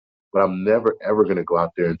but I'm never, ever going to go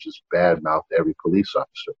out there and just badmouth every police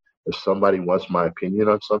officer. If somebody wants my opinion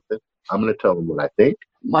on something, I'm going to tell them what I think.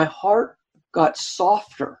 My heart got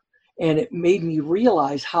softer, and it made me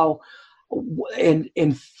realize how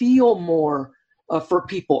and feel more for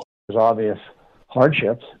people. There's obvious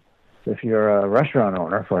hardships. If you're a restaurant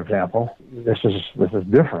owner, for example, this is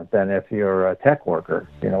different than if you're a tech worker,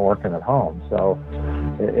 working at home. So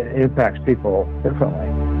it impacts people differently.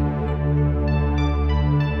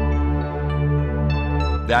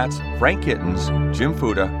 That's Frank Gittens, Jim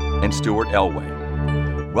Fuda, and Stuart Elway.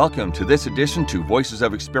 Welcome to this edition to Voices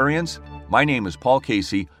of Experience. My name is Paul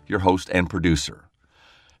Casey, your host and producer.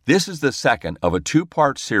 This is the second of a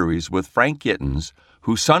two-part series with Frank Gittens,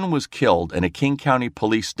 whose son was killed in a King County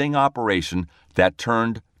police sting operation that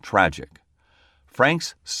turned tragic.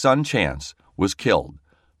 Frank's son Chance was killed,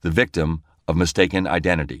 the victim of mistaken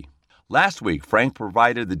identity. Last week, Frank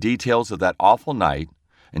provided the details of that awful night,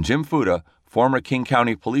 and Jim Fuda, former King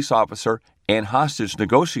County police officer and hostage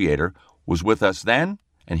negotiator, was with us then,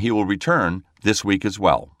 and he will return this week as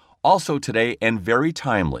well. Also today, and very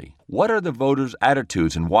timely, what are the voters'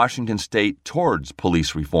 attitudes in Washington state towards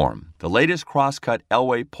police reform? The latest Crosscut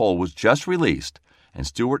Elway poll was just released, and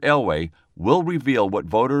Stuart Elway will reveal what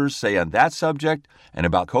voters say on that subject and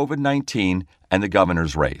about COVID-19 and the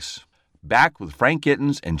governor's race. Back with Frank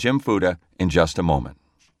Gittens and Jim Fuda in just a moment.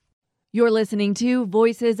 You're listening to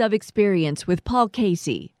Voices of Experience with Paul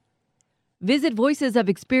Casey. Visit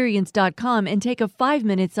voicesofexperience.com and take a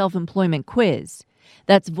 5-minute self-employment quiz.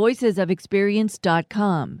 That's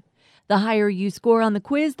voicesofexperience.com. The higher you score on the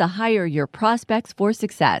quiz, the higher your prospects for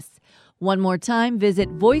success. One more time, visit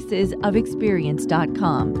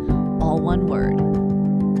voicesofexperience.com. All one word.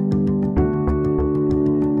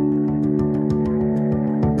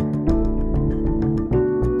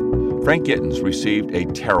 Frank Gittens received a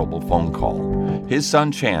terrible phone call. His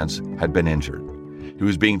son Chance had been injured. He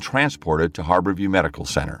was being transported to Harborview Medical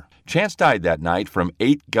Center. Chance died that night from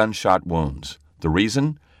 8 gunshot wounds. The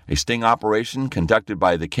reason? A sting operation conducted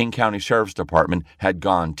by the King County Sheriff's Department had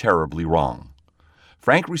gone terribly wrong.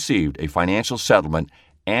 Frank received a financial settlement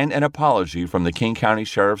and an apology from the King County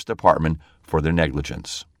Sheriff's Department for their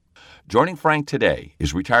negligence. Joining Frank today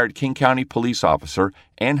is retired King County police officer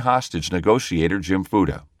and hostage negotiator Jim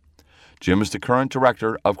Fuda. Jim is the current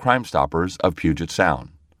director of Crime Stoppers of Puget Sound.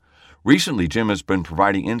 Recently, Jim has been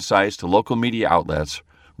providing insights to local media outlets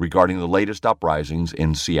regarding the latest uprisings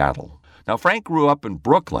in Seattle. Now, Frank grew up in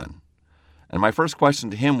Brooklyn, and my first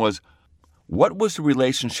question to him was, what was the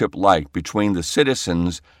relationship like between the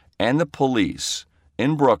citizens and the police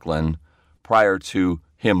in Brooklyn prior to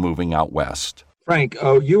him moving out west? Frank,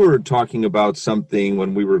 you were talking about something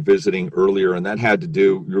when we were visiting earlier, and that had to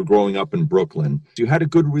do, you're growing up in Brooklyn. You had a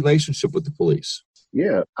good relationship with the police.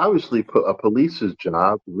 Yeah, obviously a police's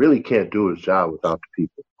job really can't do his job without the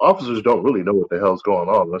people. Officers don't really know what the hell's going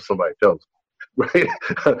on unless somebody tells them. Right?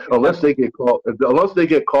 unless they get called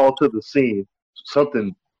to the scene,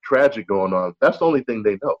 something tragic going on. That's the only thing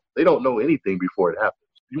they know. They don't know anything before it happens.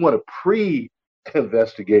 You want to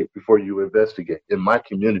pre-investigate before you investigate. In my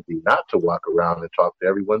community, not to walk around and talk to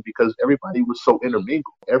everyone because everybody was so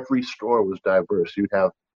intermingled. Every store was diverse. You'd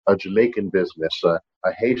have a Jamaican business, a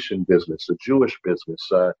Haitian business, a Jewish business,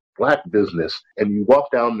 a Black business, and you walk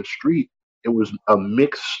down the street, it was a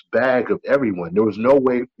mixed bag of everyone. There was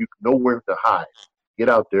nowhere to hide. Get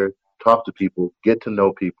out there, talk to people, get to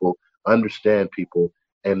know people, understand people,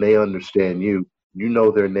 and they understand you. You know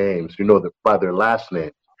their names. You know them by their last name.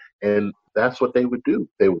 And that's what they would do.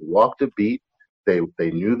 They would walk the beat. They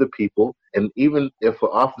knew the people. And even if an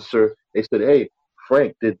officer, they said, hey,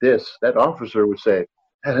 Frank did this, that officer would say,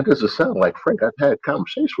 man, that doesn't sound like Frank. I've had a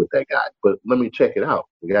conversation with that guy, but let me check it out.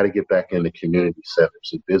 We got to get back into community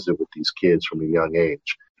centers and visit with these kids from a young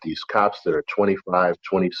age. These cops that are 25,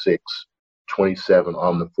 26, 27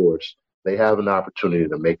 on the force, they have an opportunity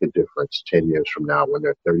to make a difference 10 years from now when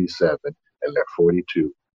they're 37 and they're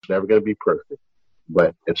 42. It's never going to be perfect,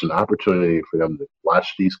 but it's an opportunity for them to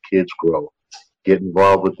watch these kids grow, get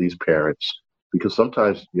involved with these parents, because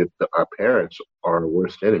sometimes our parents are our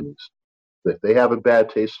worst enemies. If they have a bad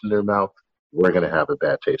taste in their mouth, we're going to have a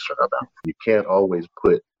bad taste in our mouth. You can't always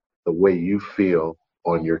put the way you feel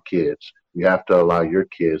on your kids. You have to allow your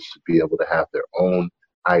kids to be able to have their own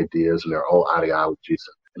ideas and their own ideologies.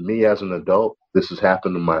 And me as an adult, this has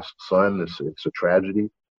happened to my son. It's a tragedy,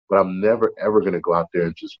 but I'm never, ever going to go out there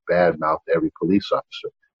and just badmouth every police officer.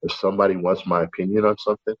 If somebody wants my opinion on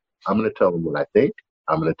something, I'm going to tell them what I think.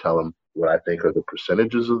 I'm going to tell them what I think are the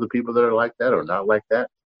percentages of the people that are like that or not like that.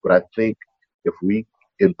 But I think if we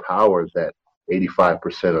empower that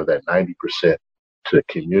 85% or that 90% to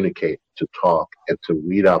communicate, to talk, and to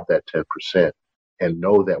weed out that 10% and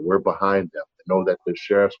know that we're behind them, know that the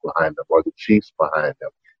sheriff's behind them or the chief's behind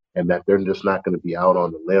them, and that they're just not going to be out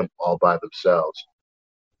on the limb all by themselves.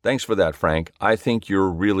 Thanks for that, Frank. I think you're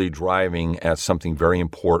really driving at something very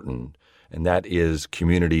important, and that is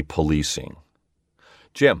community policing.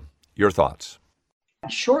 Jim, your thoughts?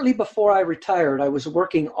 Shortly before I retired, I was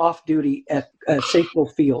working off duty at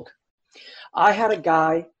Safeville Field. I had a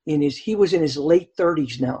guy he was in his late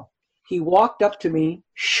 30s now. He walked up to me,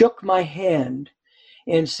 shook my hand,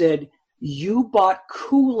 and said, "You bought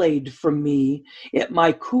Kool-Aid from me at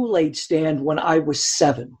my Kool-Aid stand when I was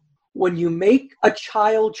 7. When you make a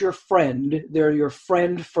child your friend, they're your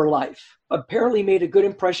friend for life." Apparently made a good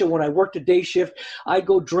impression. When I worked a day shift, I'd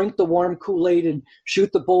go drink the warm Kool-Aid and shoot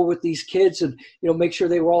the bull with these kids and, make sure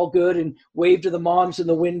they were all good and wave to the moms in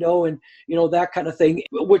the window and, that kind of thing,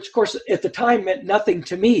 which of course at the time meant nothing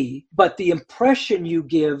to me, but the impression you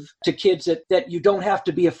give to kids that you don't have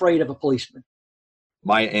to be afraid of a policeman.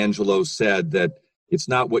 Maya Angelou said that it's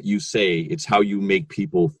not what you say, it's how you make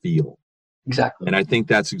people feel. Exactly. And I think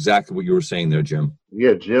that's exactly what you were saying there, Jim.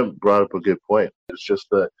 Yeah, Jim brought up a good point. It's just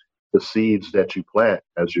the seeds that you plant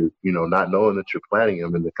as you're, not knowing that you're planting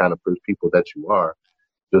them and the kind of people that you are,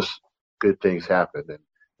 just good things happen.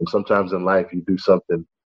 And sometimes in life you do something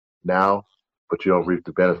now, but you don't reap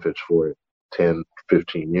the benefits for it 10,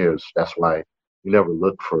 15 years. That's why you never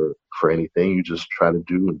look for anything. You just try to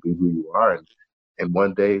do and be who you are. And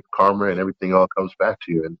one day karma and everything all comes back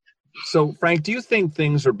to you. And so, Frank, do you think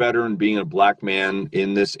things are better in being a black man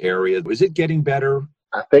in this area? Is it getting better?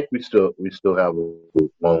 I think we still have a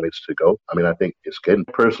long ways to go. I mean, I think it's getting.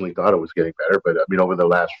 Personally, thought it was getting better, but I mean, over the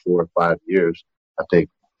last 4 or 5 years, I think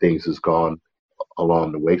things has gone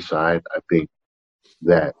along the wayside. I think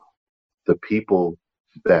that the people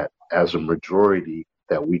that, as a majority,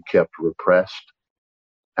 that we kept repressed,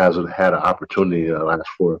 hasn't had an opportunity in the last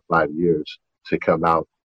 4 or 5 years to come out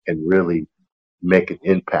and really make an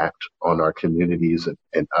impact on our communities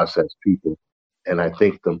and us as people. And I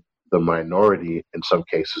think the minority in some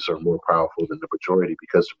cases are more powerful than the majority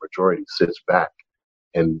because the majority sits back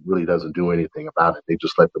and really doesn't do anything about it. They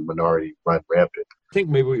just let the minority run rampant. I think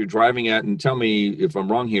maybe what you're driving at, and tell me if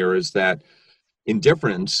I'm wrong here, is that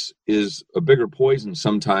indifference is a bigger poison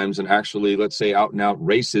sometimes than actually, let's say, out and out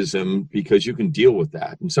racism, because you can deal with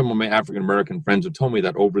that. And some of my African American friends have told me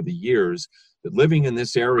that over the years, that living in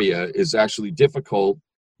this area is actually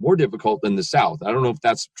more difficult than the South. I don't know if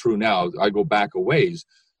that's true now. I go back a ways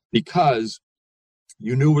because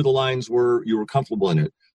you knew where the lines were, you were comfortable in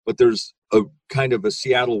it. But there's a kind of a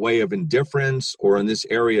Seattle way of indifference, or in this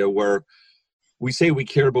area where we say we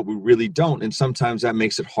care, but we really don't. And sometimes that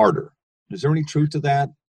makes it harder. Is there any truth to that?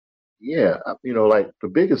 Yeah. Like the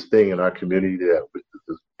biggest thing in our community that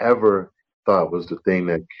was ever thought was the thing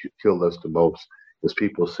that killed us the most is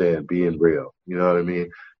people saying being real. You know what I mean?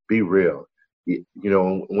 Be real.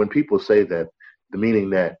 When people say that, the meaning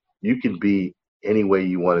that you can be any way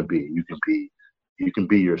you want to be. You can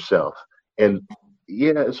be yourself. And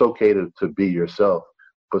yeah, it's okay to be yourself,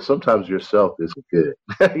 but sometimes yourself isn't good.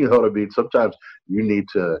 You know what I mean? Sometimes you need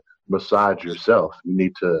to massage yourself. You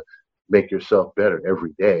need to make yourself better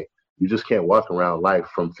every day. You just can't walk around life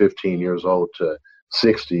from 15 years old to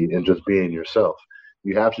 60 and just being yourself.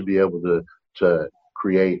 You have to be able to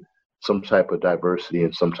create some type of diversity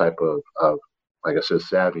and some type of like I said,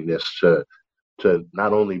 savviness to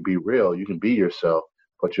not only be real. You can be yourself,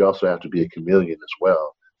 but you also have to be a chameleon as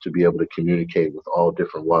well, to be able to communicate with all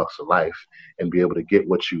different walks of life and be able to get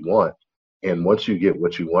what you want. And once you get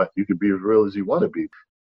what you want, you can be as real as you want to be.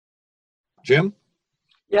 Jim?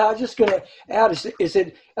 Yeah, I was just going to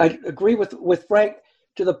add, I agree with Frank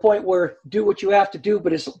to the point where do what you have to do,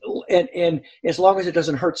 but as long as it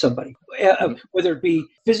doesn't hurt somebody, whether it be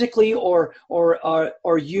physically or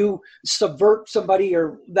you subvert somebody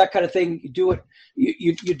or that kind of thing, you do it.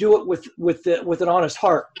 You do it with an honest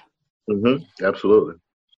heart. Mm-hmm. Absolutely.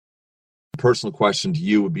 Personal question to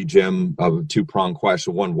you would be, Jim, a two-pronged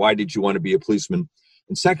question. One, why did you want to be a policeman?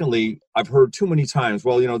 And secondly, I've heard too many times,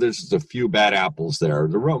 well, there's just a few bad apples there.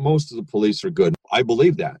 Most of the police are good. I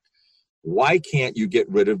believe that. Why can't you get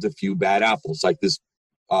rid of the few bad apples? Like this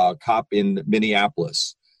cop in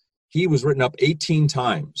Minneapolis. He was written up 18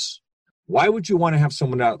 times. Why would you want to have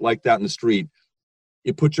someone out like that in the street?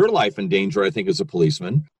 It puts your life in danger, I think, as a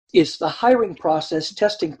policeman. It's the hiring process,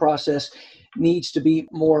 testing process needs to be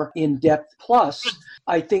more in-depth. Plus,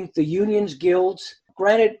 I think the unions, guilds,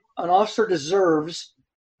 granted, an officer deserves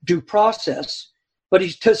due process, but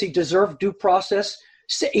does he deserve due process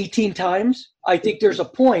 18 times? I think there's a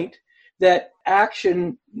point that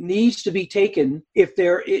action needs to be taken if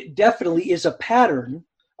it definitely is a pattern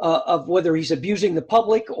of whether he's abusing the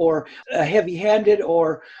public or heavy-handed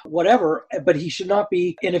or whatever, but he should not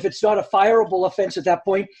be, and if it's not a fireable offense at that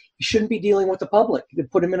point, he shouldn't be dealing with the public. You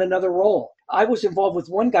could put him in another role. I was involved with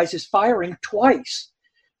one guy's firing twice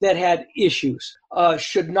that had issues,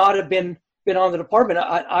 should not have been on the department.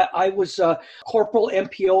 I was corporal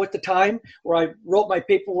MPO at the time, where I wrote my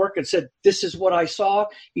paperwork and said, this is what I saw.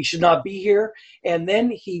 He should not be here. And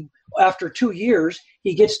then after 2 years,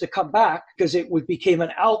 he gets to come back because it became an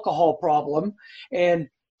alcohol problem, and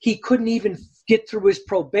he couldn't even get through his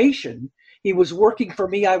probation. He was working for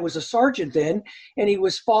me. I was a sergeant then, and he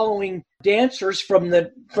was following dancers from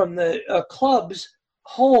the clubs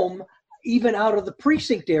home, even out of the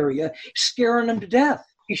precinct area, scaring them to death.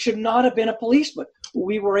 He should not have been a policeman.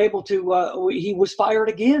 We were able to, he was fired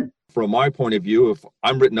again. From my point of view, if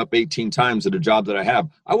I'm written up 18 times at a job that I have,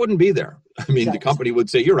 I wouldn't be there. I mean, exactly. The company would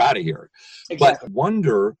say, you're out of here. Exactly. But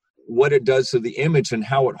wonder what it does to the image and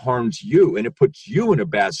how it harms you. And it puts you in a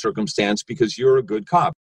bad circumstance because you're a good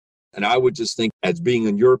cop. And I would just think, as being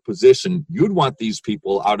in your position, you'd want these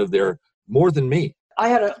people out of there more than me. I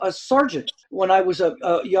had a sergeant when I was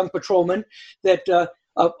a young patrolman that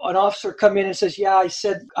an officer come in and says, yeah,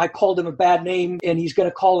 I called him a bad name and he's going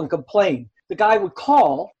to call and complain. The guy would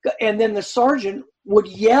call, and then the sergeant would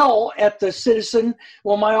yell at the citizen,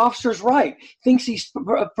 well, my officer's right, thinks he's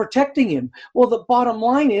protecting him. Well, the bottom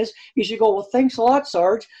line is, you should go, well, thanks a lot,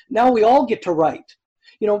 Sarge. Now we all get to write.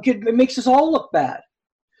 It makes us all look bad.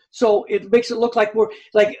 So it makes it look like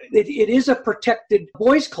it is a protected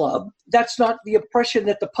boys club. That's not the impression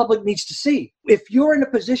that the public needs to see. If you're in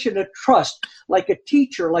a position of trust, like a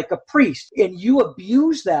teacher, like a priest, and you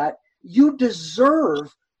abuse that, you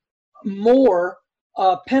deserve more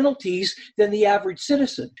penalties than the average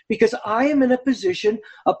citizen, because I am in a position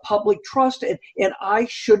of public trust, and I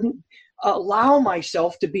shouldn't allow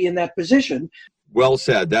myself to be in that position. Well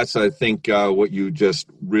said. That's, I think, what you just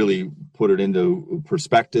really put it into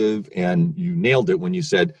perspective, and you nailed it when you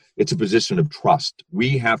said it's a position of trust.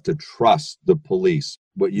 We have to trust the police.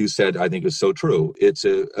 What you said, I think, is so true. It's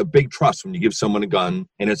a big trust when you give someone a gun,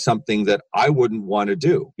 and it's something that I wouldn't want to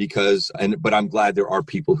do but I'm glad there are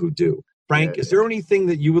people who do. Frank, is there anything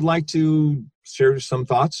that you would like to share some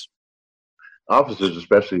thoughts? Officers,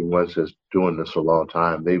 especially ones that's doing this a long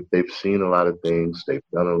time, they've seen a lot of things, they've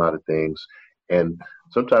done a lot of things, and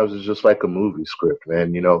sometimes it's just like a movie script,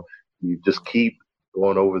 man. You just keep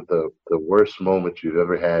going over the worst moment you've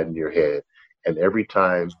ever had in your head, and every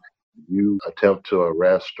time you attempt to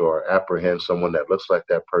arrest or apprehend someone that looks like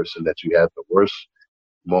that person that you had the worst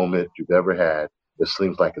moment you've ever had, it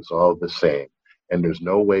seems like it's all the same. And there's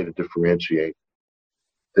no way to differentiate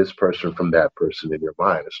this person from that person in your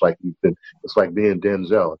mind. It's like being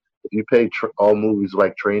Denzel. If you play all movies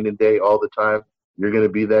like Training Day all the time, you're going to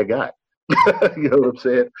be that guy. You know what I'm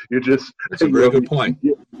saying? That's a very good point.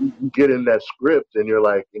 You get in that script and you're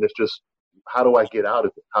like, and it's just, how do I get out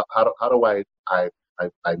of it? How do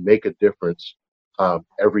I make a difference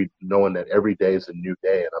knowing that every day is a new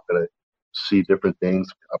day, and I'm going to see different things,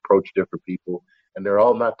 approach different people, and they're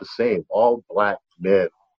all not the same. All black men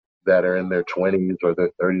that are in their 20s or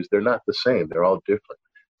their 30s, they're not the same. They're all different.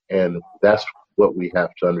 And that's what we have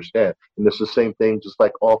to understand. And it's the same thing, just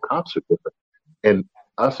like all cops are different. And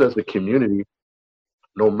us as a community,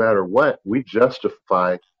 no matter what, we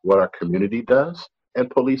justify what our community does, and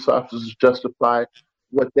police officers justify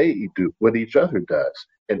what they do, what each other does.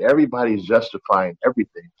 And everybody's justifying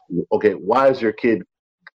everything. Okay, why does your kid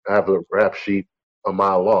have a rap sheet a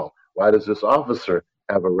mile long? Why does this officer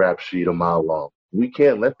have a rap sheet a mile long? We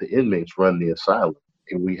can't let the inmates run the asylum.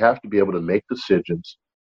 And we have to be able to make decisions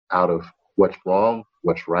out of what's wrong,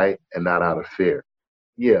 what's right, and not out of fear.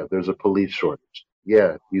 Yeah, there's a police shortage.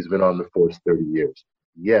 Yeah, he's been on the force 30 years.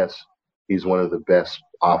 Yes, he's one of the best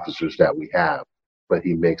officers that we have, but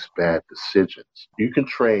he makes bad decisions. You can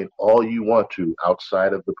train all you want to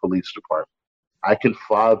outside of the police department. I can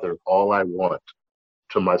father all I want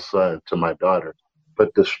to my son, to my daughter,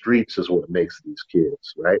 but the streets is what makes these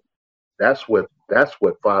kids, right? That's what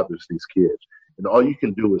fathers these kids. And all you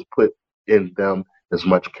can do is put in them as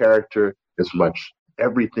much character, as much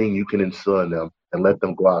everything you can instill in them, and let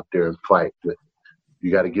them go out there and fight with it.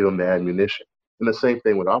 You got to give them the ammunition. And the same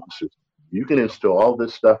thing with officers. You can instill all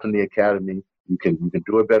this stuff in the academy. You can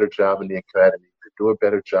do a better job in the academy. You can do a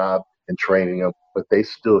better job in training them, but they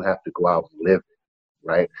still have to go out and live it,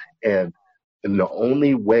 right? And the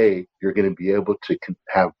only way you're going to be able to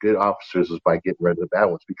have good officers is by getting rid of the bad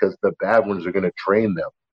ones, because the bad ones are going to train them.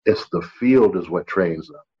 It's the field is what trains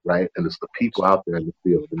them. right? And it's the people out there in the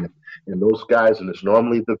field, and those guys, and it's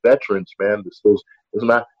normally the veterans, man.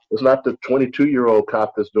 It's not the 22-year-old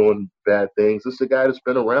cop that's doing bad things. It's the guy that's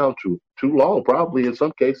been around too long, probably in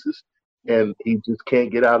some cases, and he just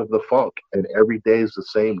can't get out of the funk. And every day is the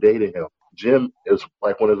same day to him. Jim is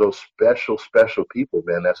like one of those special people,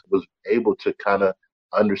 man, that was able to kind of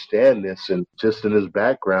understand this and just in his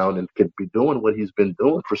background and could be doing what he's been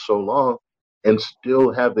doing for so long and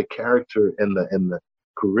still have the character and the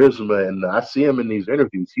charisma. And I see him in these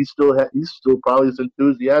interviews. He's still probably as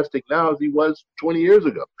enthusiastic now as he was 20 years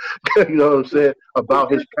ago. You know what I'm saying?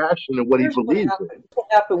 About his passion and what he believes in. What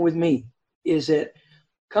happened with me is that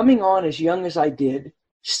coming on as young as I did,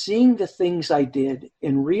 seeing the things I did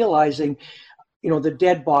and realizing, the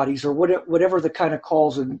dead bodies or whatever the kind of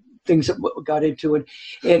calls and things that got into it,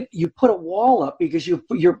 and you put a wall up because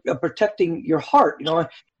you're protecting your heart.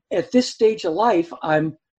 At this stage of life,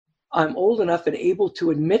 I'm old enough and able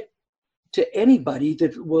to admit to anybody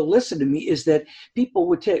that will listen to me is that people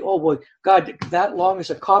would say, "Oh, well, God, that long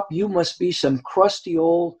as a cop, you must be some crusty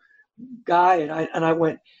old guy." And I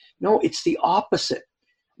went, "No, it's the opposite.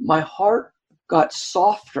 My heart got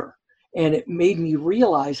softer, and it made me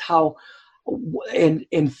realize how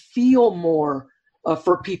and feel more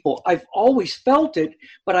for people. I've always felt it,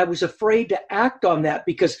 but I was afraid to act on that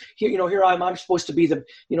because here I'm supposed to be the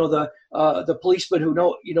policeman who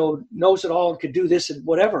knows it all and could do this and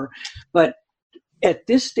whatever. But at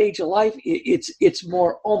this stage of life, it's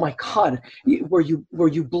more, oh my God, where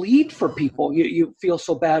you bleed for people. You feel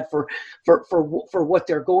so bad for what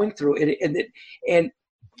they're going through, and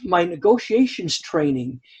my negotiations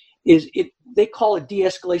training they call it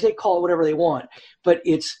de-escalation, they call it whatever they want, but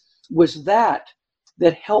was that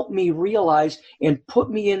helped me realize and put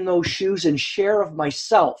me in those shoes and share of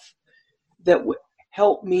myself that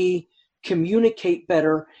helped me communicate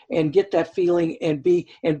better and get that feeling and be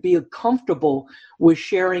comfortable with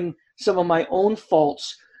sharing some of my own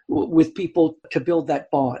faults with people to build that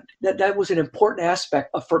bond. That was an important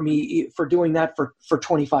aspect for me for doing that for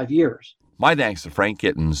 25 years. My thanks to Frank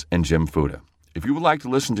Gittens and Jim Fuda. If you would like to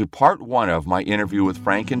listen to part 1 of my interview with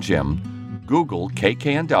Frank and Jim, Google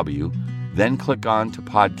KKNW, then click on to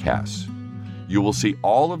podcasts. You will see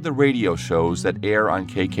all of the radio shows that air on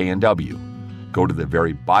KKNW. Go to the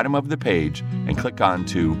very bottom of the page and click on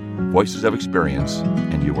to Voices of Experience,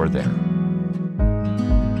 and you are there.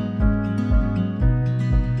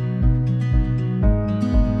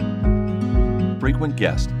 Frequent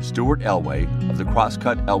guest Stuart Elway of the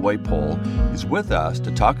Crosscut Elway poll is with us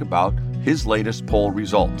to talk about his latest poll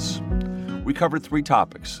results. We covered 3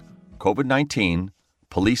 topics: COVID-19,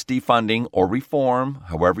 police defunding or reform,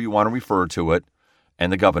 however you want to refer to it,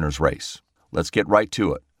 and the governor's race. Let's get right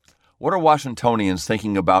to it. What are Washingtonians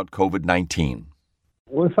thinking about COVID-19?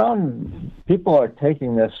 We found people are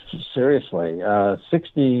taking this seriously.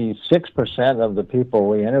 66% of the people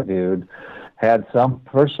we interviewed had some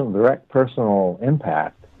direct personal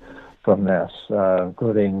impact from this,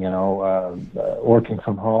 including, working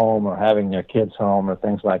from home or having their kids home or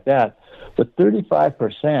things like that. But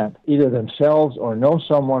 35% either themselves or know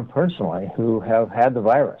someone personally who have had the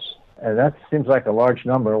virus. And that seems like a large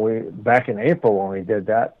number. Back in April when we did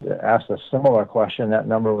that, asked a similar question, that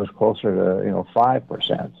number was closer to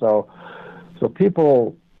 5%. So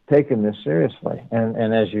people taking this seriously.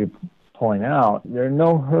 And as you point out, there's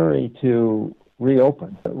no hurry to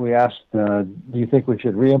reopen. We asked, do you think we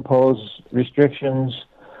should reimpose restrictions,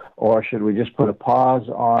 or should we just put a pause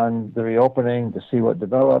on the reopening to see what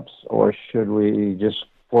develops, or should we just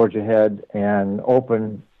forge ahead and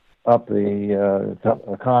open up the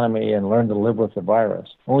economy and learn to live with the virus?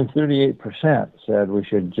 Only 38% said we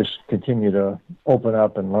should just continue to open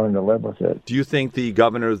up and learn to live with it. Do you think the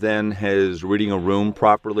governor then is reading a room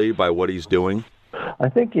properly by what he's doing? I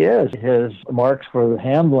think he is. His marks for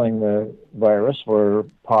handling the virus were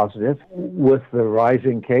positive. With the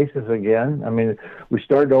rising cases again, I mean, we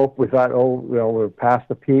thought, we're past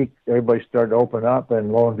the peak. Everybody started to open up,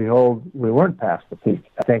 and lo and behold, we weren't past the peak.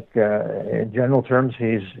 I think in general terms,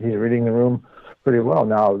 he's reading the room pretty well.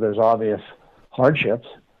 Now, there's obvious hardships.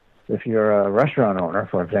 If you're a restaurant owner,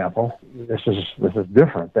 for example, this is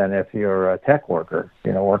different than if you're a tech worker,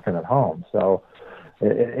 working at home. So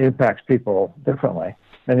it impacts people differently.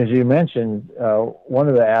 And as you mentioned, one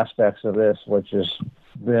of the aspects of this, which has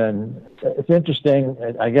been, it's interesting,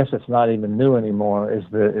 I guess it's not even new anymore, is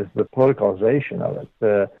the politicalization of it.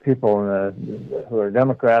 The people who are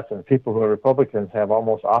Democrats and the people who are Republicans have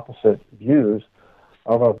almost opposite views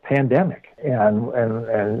of a pandemic,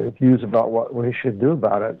 and views about what we should do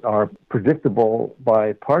about it are predictable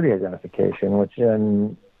by party identification, which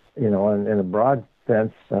in a broad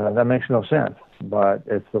sense, that makes no sense. but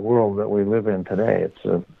it's the world that we live in today. It's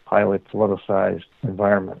a highly politicized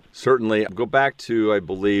environment. Certainly. Go back to, I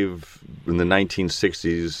believe, in the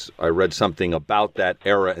 1960s, I read something about that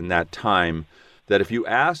era and that time, that if you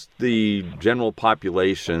asked the general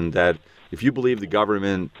population that if you believe the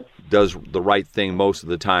government does the right thing most of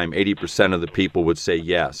the time, 80% of the people would say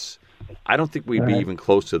yes. I don't think we'd be even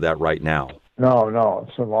close to that right now. No,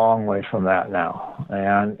 it's a long way from that now.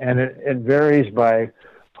 And it varies by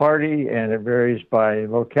party, and it varies by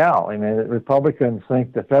locale. I mean, Republicans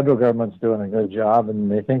think the federal government's doing a good job,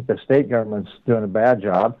 and they think the state government's doing a bad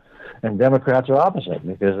job. And Democrats are opposite,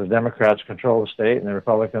 because the Democrats control the state and the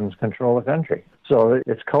Republicans control the country. So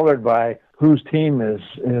it's colored by whose team is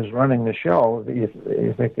running the show, that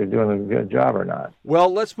you think they're doing a good job or not.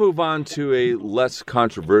 Well, let's move on to a less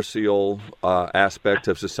controversial aspect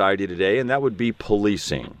of society today, and that would be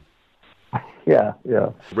policing. Yeah.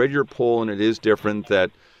 Read your poll, and it is different that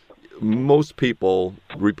most people,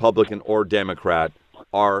 Republican or Democrat,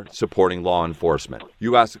 are supporting law enforcement.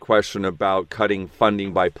 You asked a question about cutting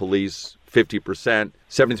funding by police, 50%.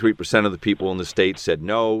 73% of the people in the state said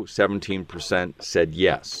no, 17% said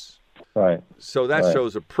yes. Right. So that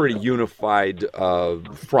shows a pretty unified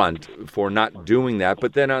front for not doing that.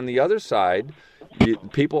 But then on the other side,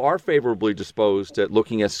 people are favorably disposed at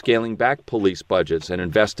looking at scaling back police budgets and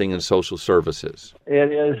investing in social services.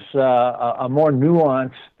 It is a more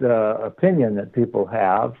nuanced opinion that people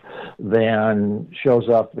have than shows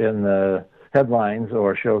up in the headlines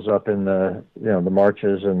or shows up in the the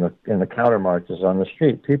marches and the counter marches on the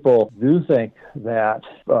street. People do think that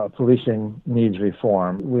policing needs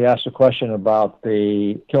reform. We asked a question about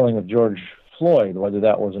the killing of George Floyd, whether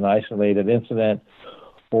that was an isolated incident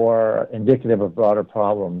or indicative of broader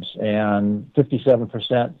problems. And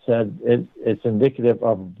 57% said it's indicative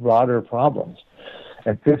of broader problems.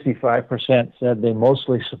 And 55% said they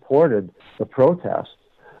mostly supported the protests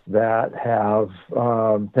that have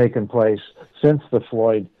taken place since the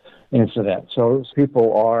Floyd incident. So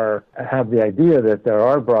people have the idea that there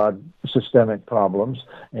are broad systemic problems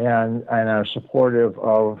and are supportive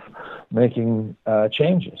of making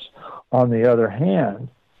changes. On the other hand,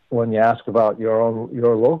 when you ask about your own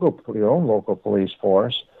local police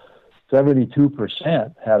force,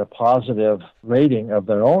 72% had a positive rating of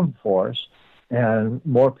their own force, and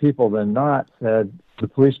more people than not said the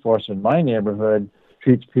police force in my neighborhood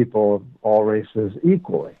treats people of all races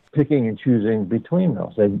equally, picking and choosing between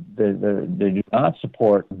those. They do not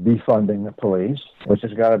support defunding the police, which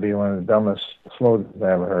has got to be one of the dumbest slogans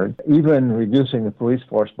I ever heard. Even reducing the police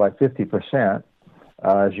force by 50%,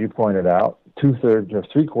 as you pointed out, 2/3 or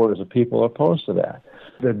 3/4 of people are opposed to that.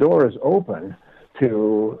 The door is open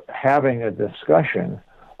to having a discussion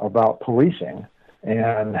about policing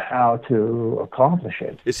and how to accomplish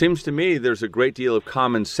it. It seems to me there's a great deal of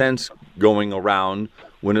common sense going around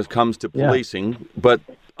when it comes to policing, but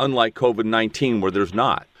unlike COVID-19 where there's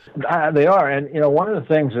not. They are. And, one of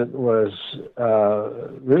the things that was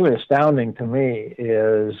really astounding to me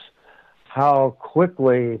is how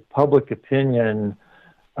quickly public opinion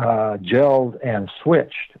gelled and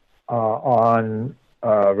switched on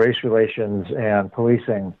race relations and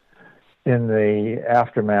policing in the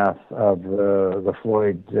aftermath of the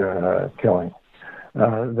Floyd killing.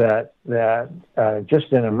 That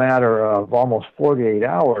just in a matter of almost 48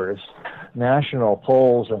 hours, national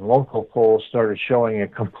polls and local polls started showing a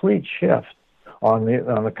complete shift on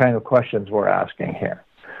the kind of questions we're asking here.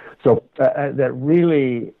 So that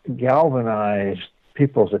really galvanized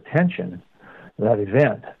people's attention, that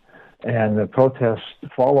event, and the protests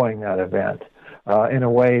following that event, in a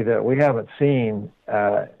way that we haven't seen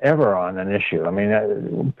ever on an issue. I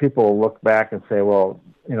mean, people look back and say, well,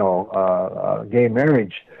 gay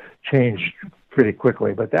marriage changed pretty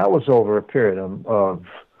quickly, but that was over a period of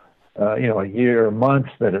a year,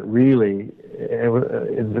 months that it really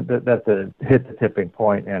hit the tipping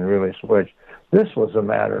point and really switched. This was a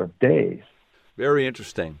matter of days. Very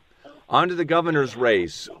interesting. On to the governor's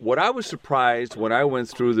race. What I was surprised when I went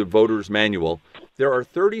through the voter's manual, there are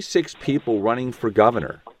 36 people running for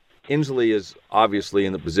governor. Inslee is obviously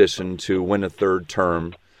in the position to win a third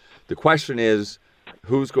term. The question is,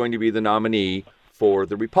 who's going to be the nominee for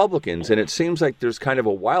the Republicans? And it seems like there's kind of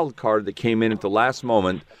a wild card that came in at the last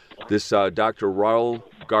moment. This Dr. Raul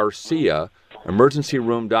Garcia, emergency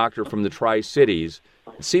room doctor from the Tri-Cities,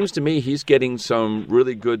 it seems to me he's getting some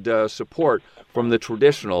really good support from the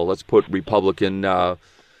traditional, let's put Republican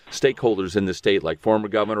stakeholders in the state, like former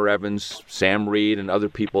Governor Evans, Sam Reed, and other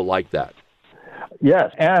people like that.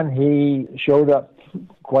 Yes, and he showed up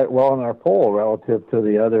quite well in our poll relative to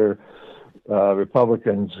the other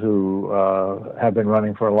Republicans who have been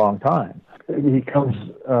running for a long time. he comes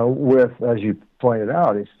with, as you pointed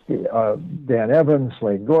out, Dan Evans,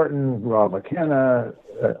 Slade Gorton, Rob McKenna,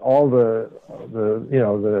 all the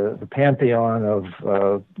pantheon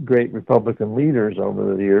of great Republican leaders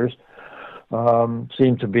over the years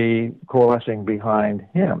seem to be coalescing behind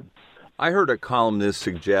him. I heard a columnist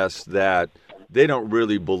suggest that they don't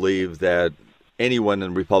really believe that anyone on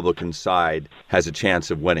the Republican side has a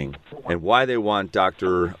chance of winning. And why they want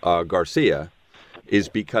Dr. Garcia is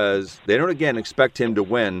because they don't, again, expect him to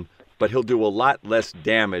win, but he'll do a lot less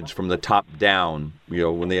damage from the top down,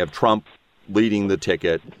 when they have Trump leading the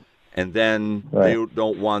ticket. And then They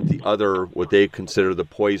don't want the other, what they consider the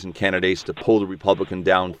poison candidates, to pull the Republican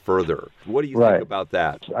down further. What do you think about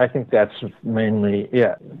that? I think that's mainly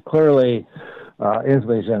it. Clearly,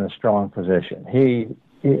 Inslee's in a strong position.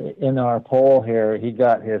 In our poll here, he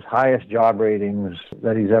got his highest job ratings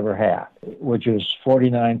that he's ever had, which is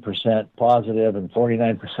 49% positive and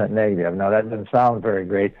 49% negative. Now, that doesn't sound very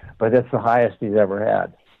great, but that's the highest he's ever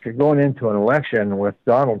had. If you're going into an election with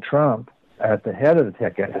Donald Trump at the head of the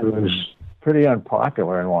ticket, who's pretty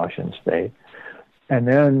unpopular in Washington State, and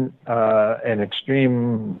then an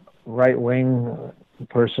extreme right-wing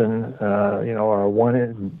person, or a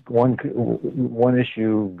one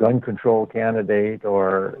issue gun control candidate,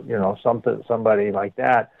 or somebody like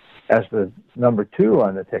that as the number 2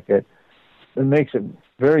 on the ticket, it makes it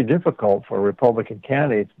very difficult for Republican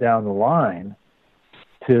candidates down the line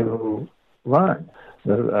to run.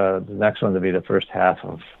 The next one to be the first half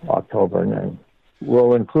of October, and then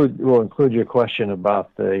we'll include your question about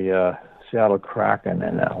the Seattle Kraken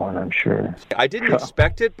in that one, I'm sure. I didn't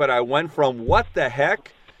expect it, but I went from what the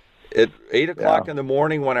heck at 8 o'clock in the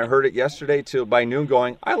morning when I heard it yesterday to by noon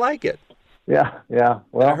going, I like it. Yeah. Well,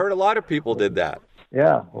 and I heard a lot of people did that.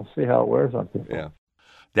 Yeah, we'll see how it wears on people. Yeah.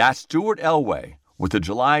 That's Stuart Elway with the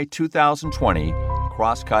July 2020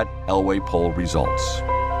 Crosscut Elway poll results.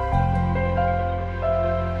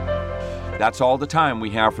 That's all the time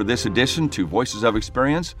we have for this edition to Voices of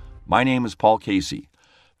Experience. My name is Paul Casey.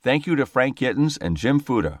 Thank you to Frank Gittins and Jim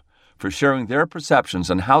Fuda for sharing their perceptions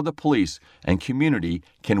on how the police and community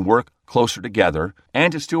can work closer together,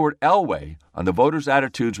 and to Stuart Elway on the voters'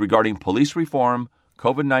 attitudes regarding police reform,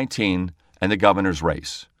 COVID-19, and the governor's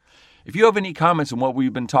race. If you have any comments on what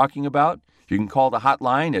we've been talking about, you can call the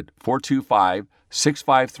hotline at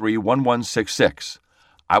 425-653-1166.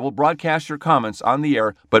 I will broadcast your comments on the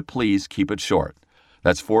air, but please keep it short.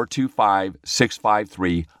 That's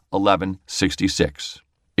 425-653-1166.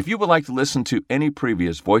 If you would like to listen to any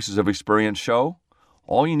previous Voices of Experience show,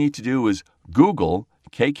 all you need to do is Google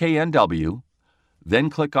KKNW, then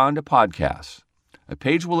click on to podcasts. A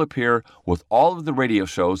page will appear with all of the radio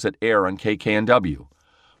shows that air on KKNW.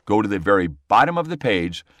 Go to the very bottom of the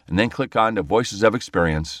page and then click on to Voices of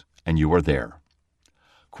Experience, and you are there.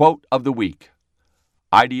 Quote of the week: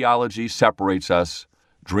 ideology separates us,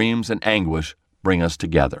 dreams and anguish bring us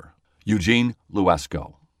together. Eugene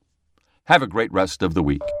Luesco. Have a great rest of the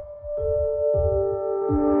week.